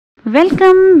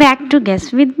Welcome back to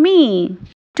Guess With Me.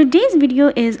 Today's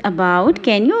video is about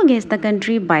can you guess the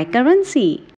country by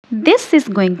currency? This is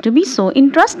going to be so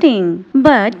interesting.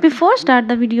 But before start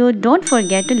the video, don't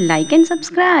forget to like and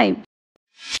subscribe.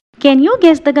 Can you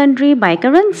guess the country by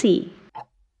currency?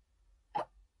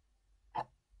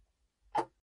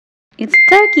 It's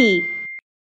Turkey.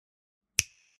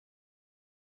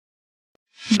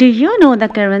 Do you know the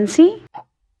currency?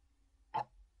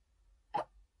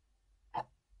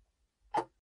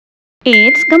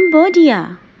 It's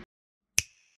Cambodia.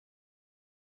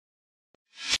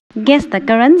 Guess the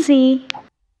currency.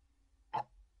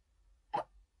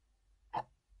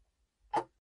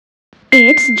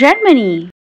 It's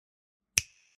Germany.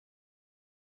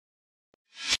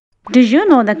 Do you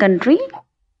know the country?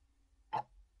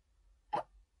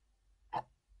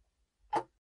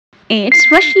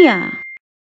 It's Russia.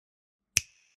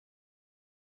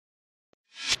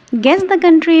 Guess the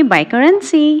country by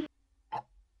currency.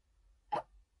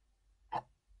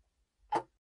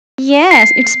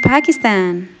 Yes, it's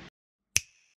Pakistan.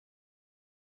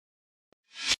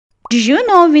 Do you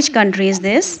know which country is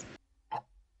this?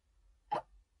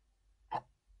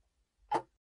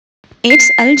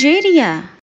 It's Algeria.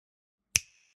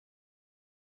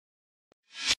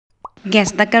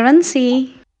 Guess the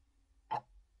currency.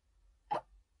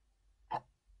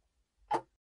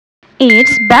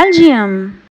 It's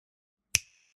Belgium.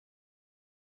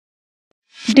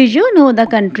 Do you know the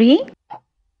country?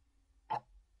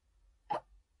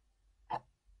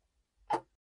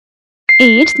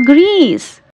 It's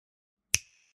Greece.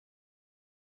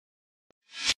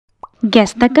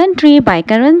 Guess the country by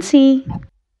currency.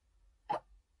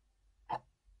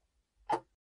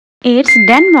 It's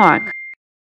Denmark.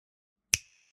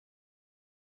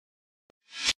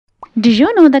 Do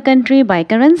you know the country by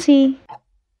currency?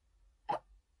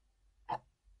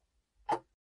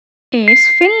 It's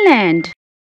Finland.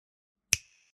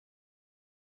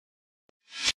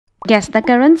 Guess the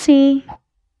currency.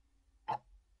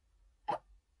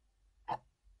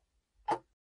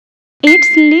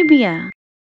 It's Libya.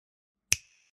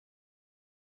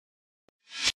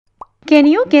 Can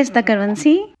you guess the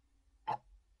currency?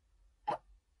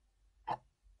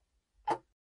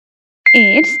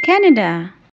 It's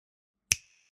Canada.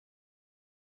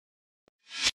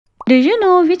 Do you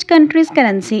know which country's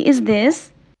currency is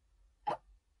this?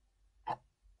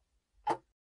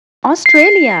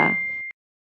 Australia.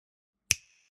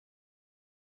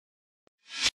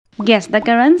 Guess the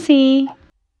currency.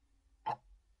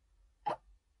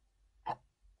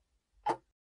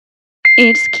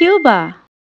 It's Cuba.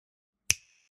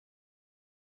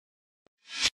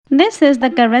 This is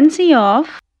the currency of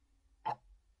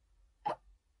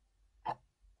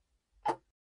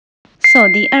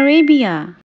Saudi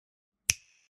Arabia.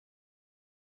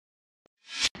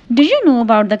 Do you know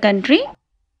about the country?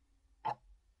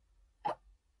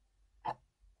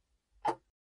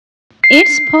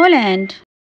 It's Poland.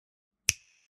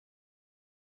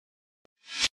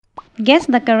 Guess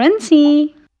the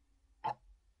currency.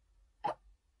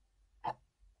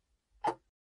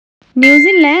 New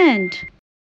Zealand.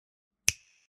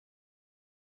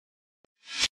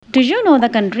 Do you know the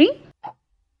country?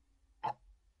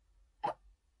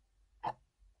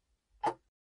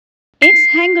 It's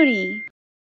Hungary.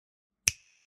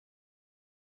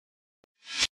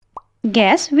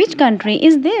 Guess which country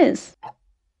is this?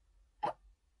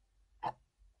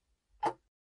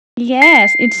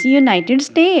 Yes, it's United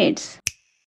States.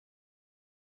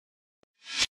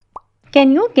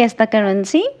 Can you guess the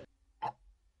currency?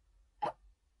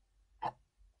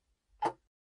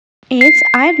 It's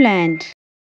Ireland.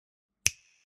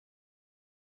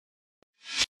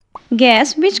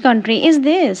 Guess which country is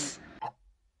this?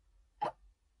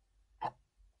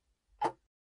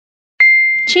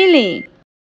 Chile.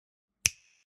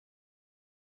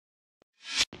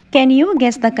 Can you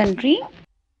guess the country?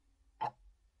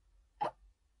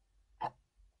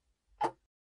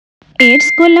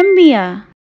 It's Colombia.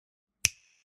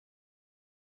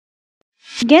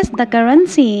 Guess the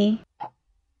currency.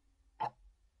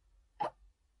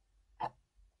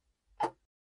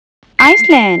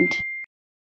 Iceland.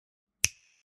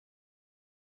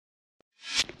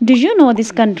 Do you know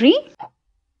this country?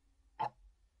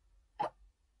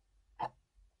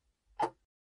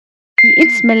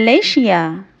 It's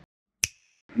Malaysia.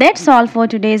 That's all for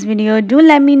today's video. Do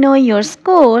let me know your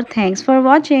score. Thanks for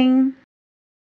watching.